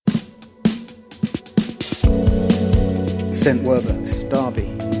St Werburgh's, Derby.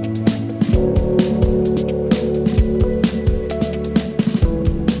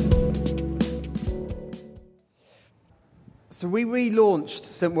 So we relaunched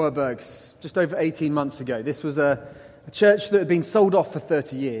St Werburgh's just over 18 months ago. This was a church that had been sold off for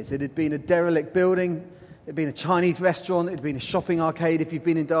 30 years. It had been a derelict building. It had been a Chinese restaurant. It had been a shopping arcade. If you've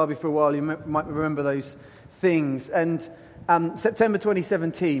been in Derby for a while, you might remember those things. And September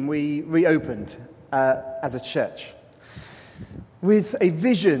 2017, we reopened as a church with a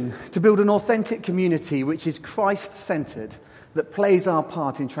vision to build an authentic community which is Christ-centered, that plays our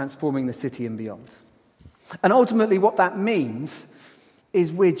part in transforming the city and beyond. And ultimately what that means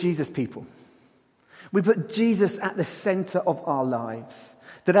is we're Jesus people. We put Jesus at the center of our lives.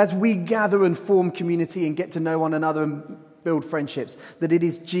 That as we gather and form community and get to know one another and build friendships, that it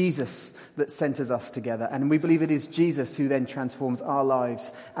is Jesus that centers us together. And we believe it is Jesus who then transforms our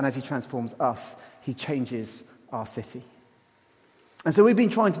lives. And as he transforms us, he changes our city. And so we've been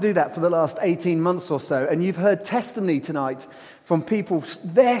trying to do that for the last 18 months or so. And you've heard testimony tonight from people,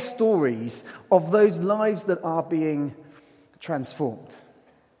 their stories of those lives that are being transformed.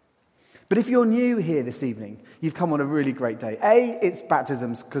 But if you're new here this evening, you've come on a really great day. It's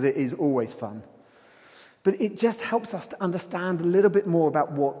baptisms, because it is always fun. But it just helps us to understand a little bit more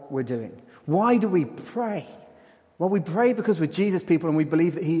about what we're doing. Why do we pray? Well, we pray because we're Jesus people and we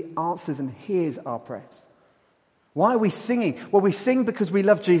believe that he answers and hears our prayers. Why are we singing? Well, we sing because we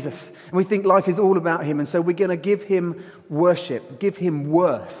love Jesus and we think life is all about him. And so we're going to give him worship, give him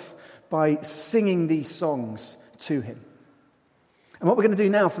worth by singing these songs to him. And what we're going to do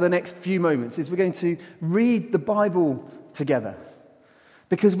now for the next few moments is we're going to read the Bible together,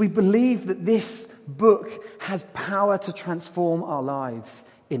 because we believe that this book has power to transform our lives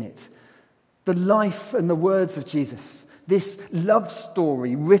in it. The life and the words of Jesus, this love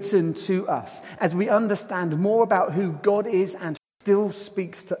story written to us as we understand more about who God is and still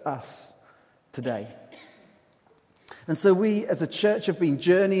speaks to us today. And so we as a church have been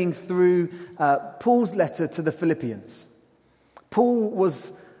journeying through Paul's letter to the Philippians. Paul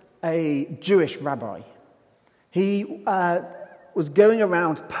was a Jewish rabbi. He was going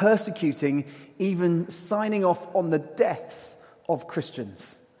around persecuting, even signing off on the deaths of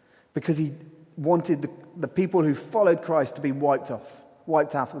Christians, because he wanted the people who followed Christ to be wiped out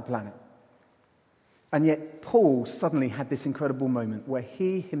of the planet. And yet Paul suddenly had this incredible moment where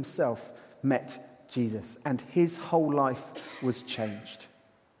he himself met Jesus and his whole life was changed.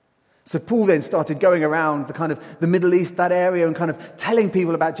 So Paul then started going around the Middle East, that area, and kind of telling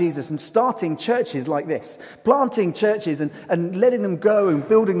people about Jesus and starting churches like this, planting churches and letting them go and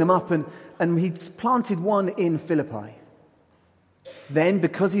building them up. And he planted one in Philippi. Then,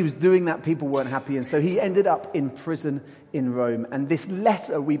 because he was doing that, people weren't happy, and so he ended up in prison in Rome. And this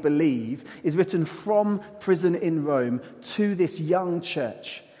letter, we believe, is written from prison in Rome to this young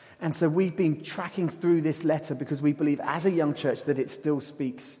church. And so we've been tracking through this letter because we believe as a young church that it still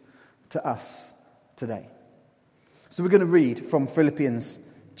speaks to us today. So we're going to read from Philippians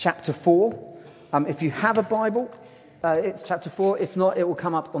chapter 4. If you have a Bible, it's chapter 4. If not, it will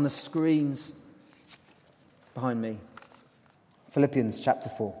come up on the screens behind me. Philippians chapter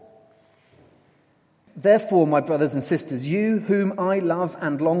 4. Therefore, my brothers and sisters, you whom I love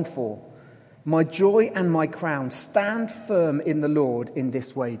and long for, my joy and my crown, stand firm in the Lord in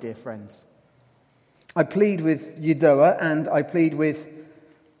this way, dear friends. I plead with Euodia and I plead with...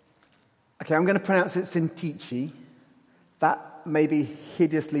 Okay, I'm going to pronounce it Sintichi. That may be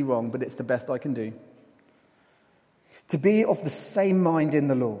hideously wrong, but it's the best I can do. To be of the same mind in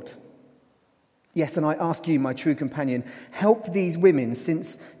the Lord. Yes, and I ask you, my true companion, help these women,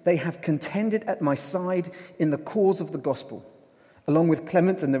 since they have contended at my side in the cause of the gospel, along with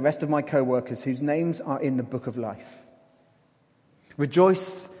Clement and the rest of my co-workers whose names are in the book of life.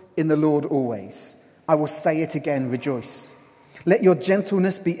 Rejoice in the Lord always. I will say it again, rejoice. Let your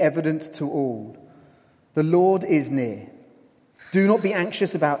gentleness be evident to all. The Lord is near. Do not be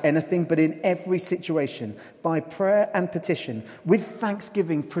anxious about anything, but in every situation, by prayer and petition, with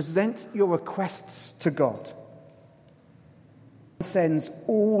thanksgiving, present your requests to God. Sends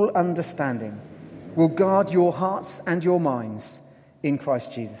all understanding, will guard your hearts and your minds in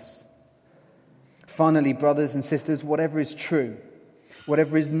Christ Jesus. Finally, brothers and sisters, whatever is true,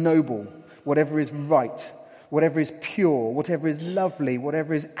 whatever is noble, whatever is right, whatever is pure, whatever is lovely,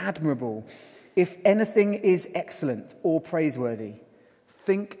 whatever is admirable, if anything is excellent or praiseworthy,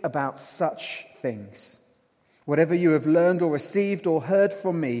 think about such things. Whatever you have learned or received or heard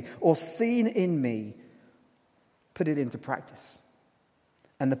from me or seen in me, put it into practice.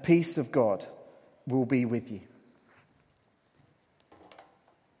 And the peace of God will be with you.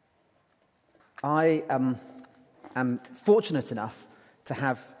 am fortunate enough to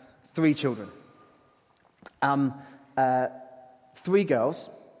have 3 children. 3 girls,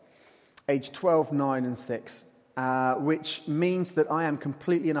 aged 12, 9 and 6, which means that I am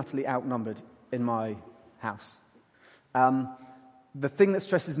completely and utterly outnumbered in my house. The thing that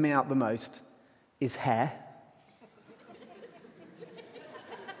stresses me out the most is hair.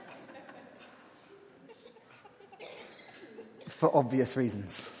 For obvious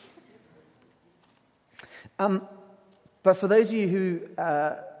reasons. But for those of you who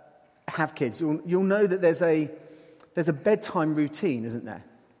have kids, you'll know that there's a bedtime routine, isn't there?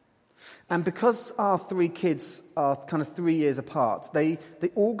 And because our 3 kids are kind of 3 years apart, they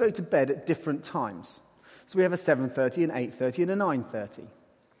all go to bed at different times. So we have a 7:30, an 8:30, and a 9:30.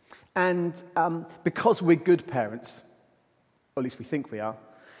 And because we're good parents, or at least we think we are,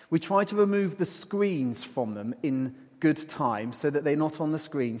 we try to remove the screens from them in good time so that they're not on the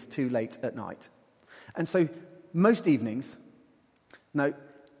screens too late at night. And so most evenings, no,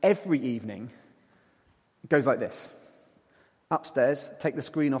 every evening, it goes like this. Upstairs, take the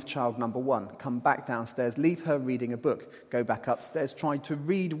screen off child number 1, come back downstairs, leave her reading a book, go back upstairs, try to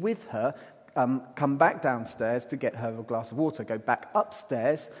read with her, come back downstairs to get her a glass of water, go back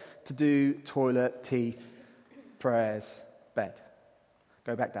upstairs to do toilet, teeth, prayers, bed.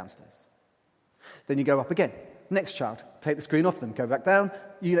 Go back downstairs. Then you go up again. Next child, take the screen off them, go back down.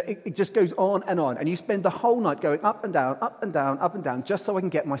 It just goes on, and you spend the whole night going up and down, up and down, up and down, just so I can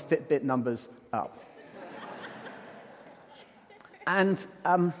get my Fitbit numbers up. And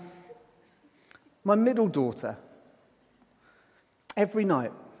my middle daughter, every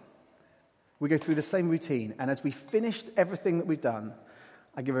night, we go through the same routine, and as we finished everything that we've done,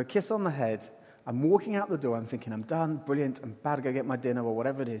 I give her a kiss on the head. I'm walking out the door, I'm thinking, I'm done, brilliant, I'm about to go get my dinner or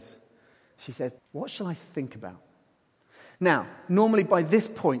whatever it is. She says, what shall I think about? Now, normally by this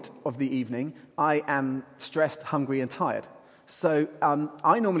point of the evening, I am stressed, hungry, and tired. So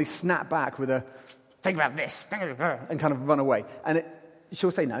I normally snap back with a, think about this, and kind of run away. And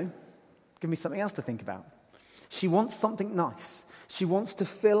she'll say, no, give me something else to think about. She wants something nice. She wants to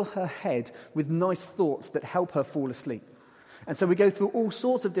fill her head with nice thoughts that help her fall asleep. And so we go through all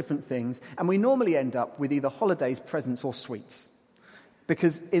sorts of different things, and we normally end up with either holidays, presents, or sweets.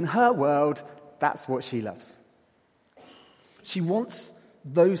 Because in her world, that's what she loves. She wants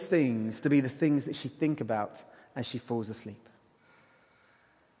those things to be the things that she thinks about as she falls asleep.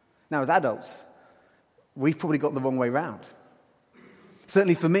 Now, as adults, we've probably got the wrong way round.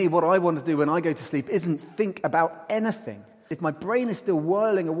 Certainly for me, what I want to do when I go to sleep isn't think about anything. If my brain is still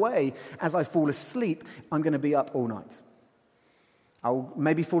whirling away as I fall asleep, I'm going to be up all night. I'll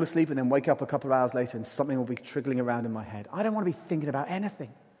maybe fall asleep and then wake up a couple of hours later and something will be trickling around in my head. I don't want to be thinking about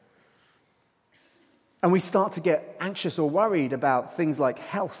anything. And we start to get anxious or worried about things like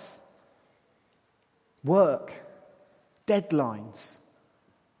health, work, deadlines,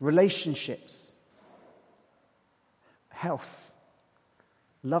 relationships, health,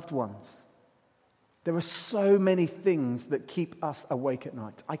 loved ones. There are so many things that keep us awake at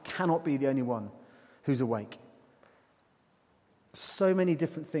night. I cannot be the only one who's awake. So many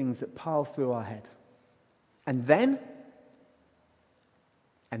different things that pile through our head. And then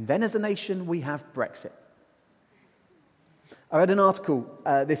as a nation, we have Brexit. I read an article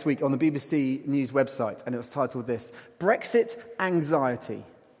this week on the BBC News website, and it was titled this, Brexit Anxiety.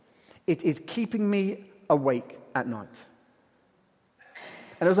 It is keeping me awake at night.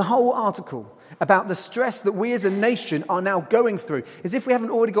 And there was a whole article about the stress that we as a nation are now going through. As if we haven't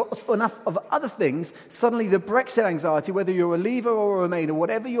already got enough of other things, suddenly the Brexit anxiety, whether you're a leaver or a remainer,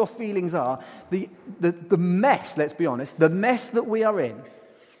 whatever your feelings are, the mess, let's be honest, the mess that we are in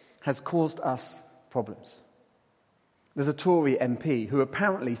has caused us problems. There's a Tory MP who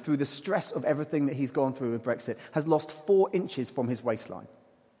apparently, through the stress of everything that he's gone through with Brexit, has lost 4 inches from his waistline.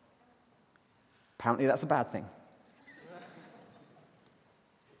 Apparently that's a bad thing.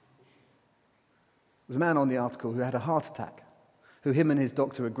 There's a man on the article who had a heart attack, who him and his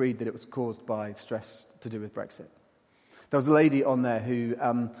doctor agreed that it was caused by stress to do with Brexit. There was a lady on there who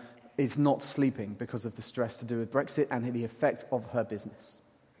is not sleeping because of the stress to do with Brexit and the effect of her business.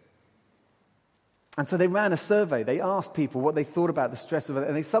 And so they ran a survey. They asked people what they thought about the stress of it,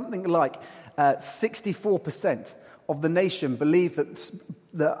 and something like 64% of the nation believe that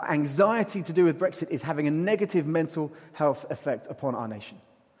the anxiety to do with Brexit is having a negative mental health effect upon our nation.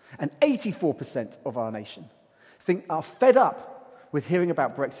 And 84% of our nation are fed up with hearing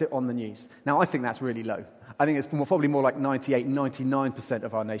about Brexit on the news. Now, I think that's really low. I think it's probably more like 98, 99%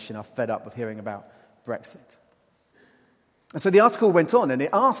 of our nation are fed up with hearing about Brexit. And so the article went on, and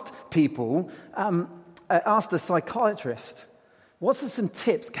it asked people, asked a psychiatrist What's some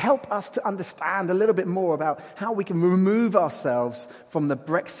tips? Help us to understand a little bit more about how we can remove ourselves from the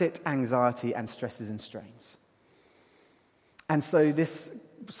Brexit anxiety and stresses and strains. And so this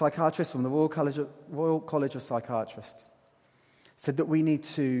psychiatrist from the Royal College of Psychiatrists said that we need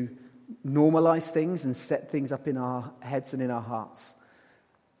to normalize things and set things up in our heads and in our hearts.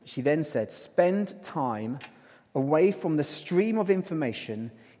 She then said, spend time away from the stream of information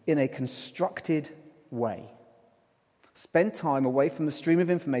in a constructed way. Spend time away from the stream of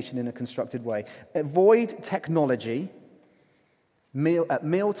information in a constructed way. Avoid technology at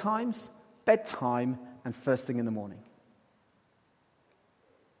meal times, bedtime, and first thing in the morning.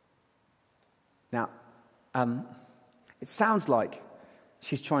 Now, it sounds like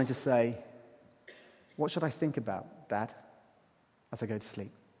she's trying to say, what should I think about, Dad, as I go to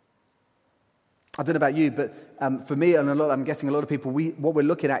sleep? I don't know about you, but for me, and I'm guessing a lot of people, what we're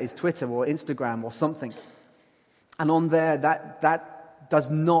looking at is Twitter or Instagram or something. And on there, that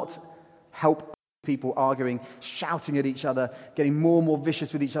does not help people arguing, shouting at each other, getting more and more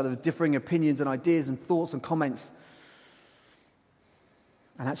vicious with each other, with differing opinions and ideas and thoughts and comments.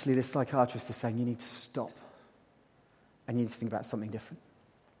 And actually, this psychiatrist is saying you need to stop and you need to think about something different.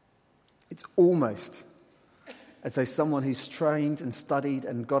 It's almost as though someone who's trained and studied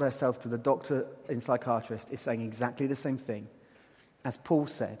and got herself to the doctor and psychiatrist is saying exactly the same thing as Paul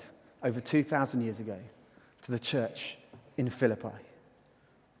said over 2,000 years ago to the church in Philippi.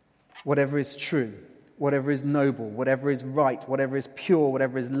 Whatever is true, whatever is noble, whatever is right, whatever is pure,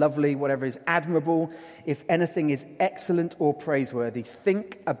 whatever is lovely, whatever is admirable, if anything is excellent or praiseworthy,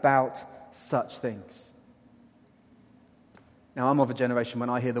 think about such things. Now, I'm of a generation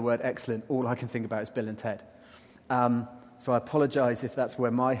when I hear the word excellent, all I can think about is Bill and Ted. So I apologize if that's where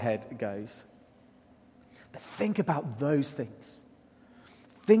my head goes. But think about those things.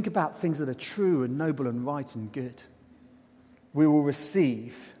 Think about things that are true and noble and right and good. We will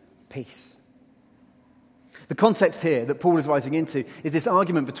receive peace. The context here that Paul is writing into is this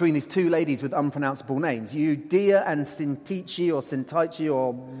argument between these two ladies with unpronounceable names, Euodia and Syntyche or Syntyche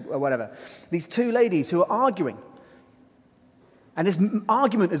or whatever. These two ladies who are arguing. And this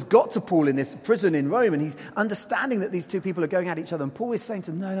argument has got to Paul in this prison in Rome, and he's understanding that these two people are going at each other. And Paul is saying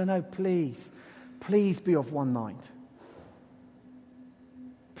to them, no, please be of one mind.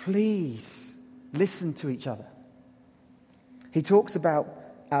 Please listen to each other. He talks about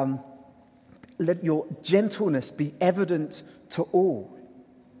let your gentleness be evident to all.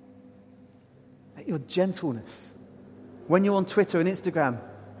 Let your gentleness. When you're on Twitter and Instagram,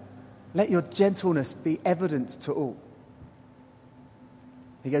 let your gentleness be evident to all.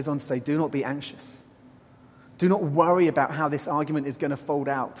 He goes on to say, do not be anxious. Do not worry about how this argument is going to fold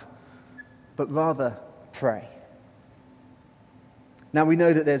out, but rather pray. Now, we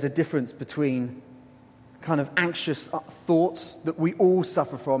know that there's a difference between kind of anxious thoughts that we all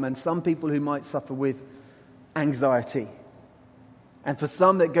suffer from, and some people who might suffer with anxiety. And for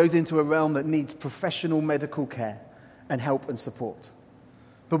some, that goes into a realm that needs professional medical care and help and support.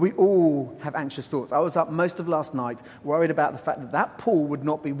 But we all have anxious thoughts. I was up most of last night worried about the fact that that pool would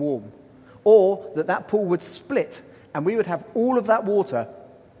not be warm, or that pool would split and we would have all of that water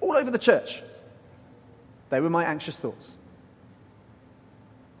all over the church. They were my anxious thoughts.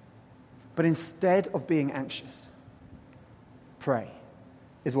 But instead of being anxious, pray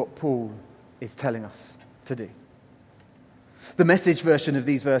is what Paul is telling us to do. The Message version of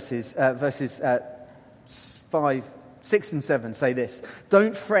these verses 5, 6 and 7 say this: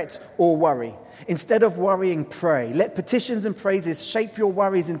 don't fret or worry. Instead of worrying, pray. Let petitions and praises shape your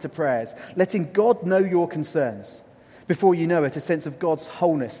worries into prayers, letting God know your concerns. Before you know it, a sense of God's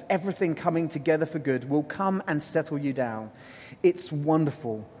wholeness, everything coming together for good, will come and settle you down. It's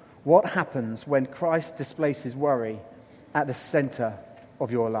wonderful what happens when Christ displaces worry at the center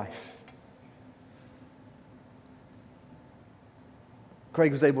of your life.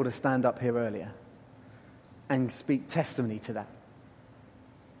 Craig was able to stand up here earlier and speak testimony to that.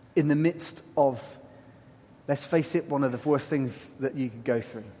 In the midst of, let's face it, one of the worst things that you could go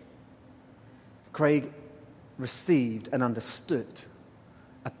through, Craig received and understood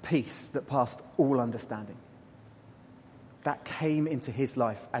a peace that passed all understanding. That came into his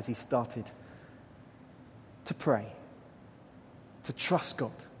life as he started to pray, to trust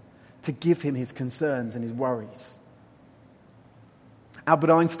God, to give him his concerns and his worries. Albert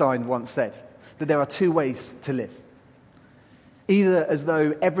Einstein once said that there are two ways to live. Either as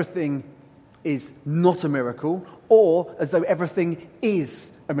though everything is not a miracle, or as though everything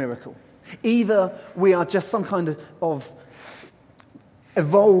is a miracle. Either we are just some kind of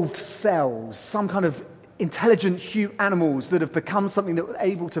evolved cells, some kind of intelligent animals that have become something that were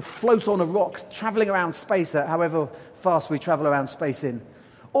able to float on a rock, traveling around space at however fast we travel around space in.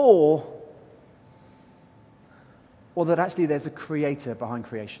 Or that actually there's a creator behind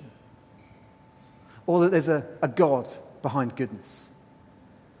creation. Or that there's a God behind goodness.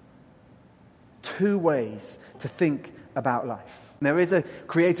 Two ways to think about life. There is a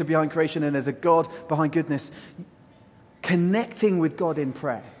creator behind creation and there's a God behind goodness. Connecting with God in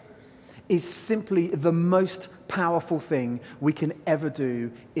prayer is simply the most powerful thing we can ever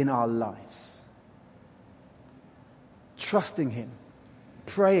do in our lives. Trusting Him,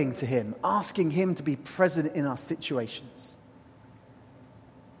 praying to Him, asking Him to be present in our situations.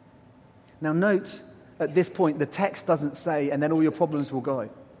 Now note, at this point, the text doesn't say, and then all your problems will go.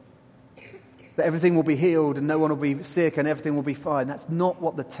 That everything will be healed and no one will be sick and everything will be fine. That's not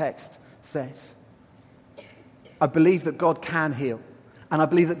what the text says. I believe that God can heal. And I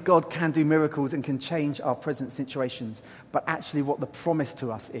believe that God can do miracles and can change our present situations. But actually what the promise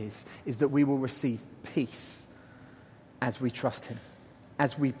to us is that we will receive peace as we trust Him,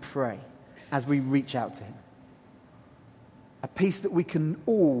 as we pray, as we reach out to Him. A peace that we can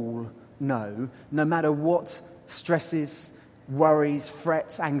all know, no matter what stresses, worries,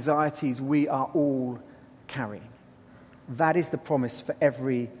 frets, anxieties we are all carrying. That is the promise for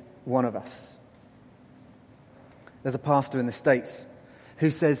every one of us. There's a pastor in the States who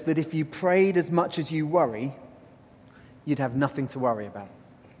says that if you prayed as much as you worry, you'd have nothing to worry about.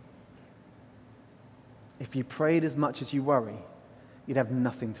 If you prayed as much as you worry, you'd have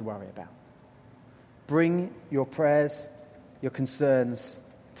nothing to worry about. Bring your prayers, your concerns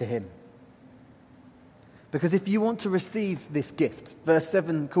to Him. Because if you want to receive this gift, verse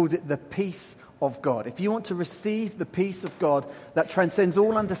 7 calls it the peace of God. If you want to receive the peace of God that transcends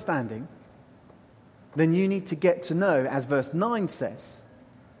all understanding, then you need to get to know, as verse 9 says,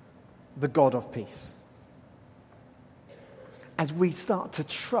 the God of peace. As we start to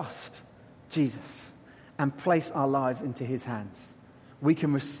trust Jesus and place our lives into His hands, we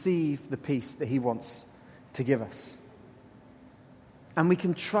can receive the peace that He wants to give us. And we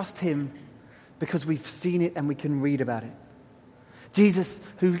can trust Him because we've seen it and we can read about it. Jesus,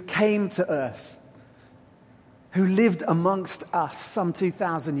 who came to earth, who lived amongst us some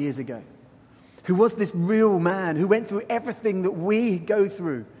 2,000 years ago, who was this real man, who went through everything that we go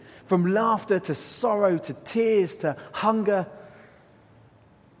through, from laughter to sorrow to tears to hunger,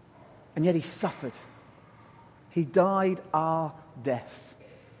 and yet He suffered. He died our death.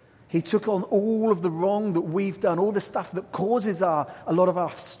 He took on all of the wrong that we've done, all the stuff that causes a lot of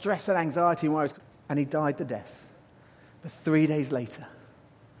our stress and anxiety and worries, and He died the death. But 3 days later,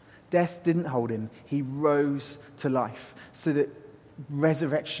 death didn't hold Him. He rose to life so that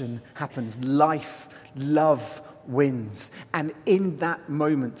resurrection happens. Life, love wins. And in that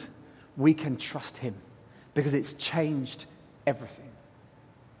moment, we can trust Him because it's changed everything.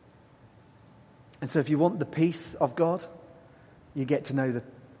 And so if you want the peace of God, you get to know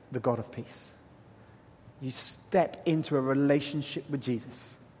the God of peace. You step into a relationship with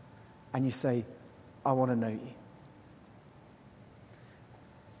Jesus and you say, I want to know you.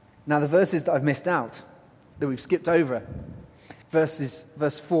 Now the verses that I've missed out, that we've skipped over,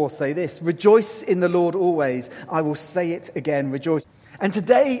 verse 4 say this: rejoice in the Lord always. I will say it again, rejoice. And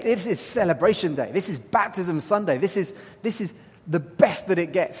today, this is celebration day. This is baptism Sunday. This is the best that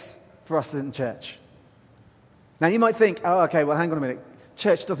it gets for us in church. Now you might think, oh, okay, well, hang on a minute.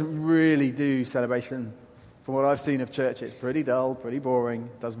 Church doesn't really do celebration. From what I've seen of church, it's pretty dull, pretty boring.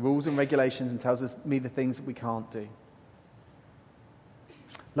 It does rules and regulations and tells me the things that we can't do.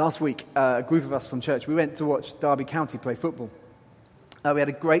 Last week, a group of us from church, we went to watch Derby County play football. We had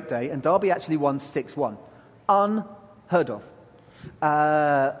a great day, and Derby actually won 6-1. Unheard of.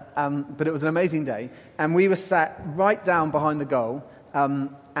 But it was an amazing day, and we were sat right down behind the goal,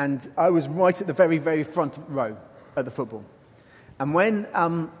 and I was right at the very, very front row at the football. And when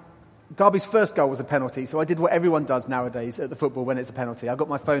Derby's first goal was a penalty, so I did what everyone does nowadays at the football when it's a penalty. I got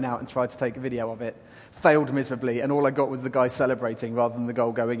my phone out and tried to take a video of it, failed miserably, and all I got was the guy celebrating rather than the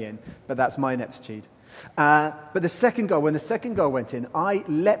goal going in. But that's my ineptitude. But the second goal, when the second goal went in, I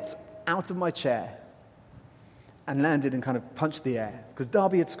leapt out of my chair and landed and kind of punched the air because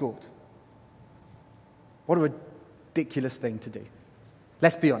Derby had scored. What a ridiculous thing to do.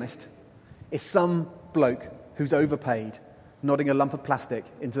 Let's be honest. It's some bloke who's overpaid nodding a lump of plastic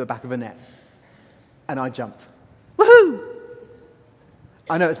into the back of a net. And I jumped. Woohoo!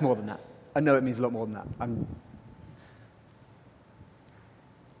 I know it's more than that. I know it means a lot more than that.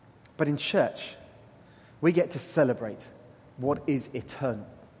 But in church, we get to celebrate what is eternal.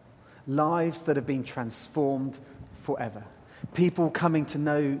 Lives that have been transformed forever. People coming to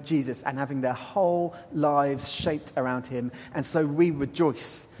know Jesus and having their whole lives shaped around him. And so we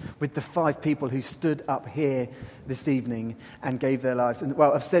rejoice with the 5 people who stood up here this evening and gave their lives. And,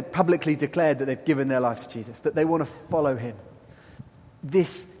 well, have said, publicly declared that they've given their lives to Jesus, that they want to follow him.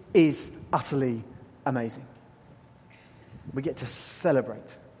 This is utterly amazing. We get to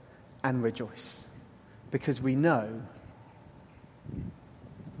celebrate and rejoice because we know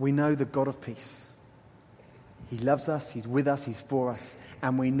the God of peace. He loves us, he's with us, he's for us.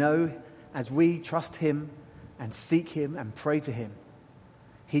 And we know as we trust him and seek him and pray to him,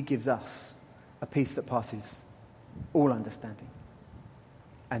 he gives us a peace that passes all understanding.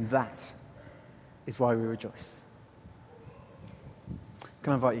 And that is why we rejoice.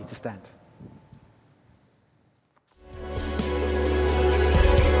 Can I invite you to stand?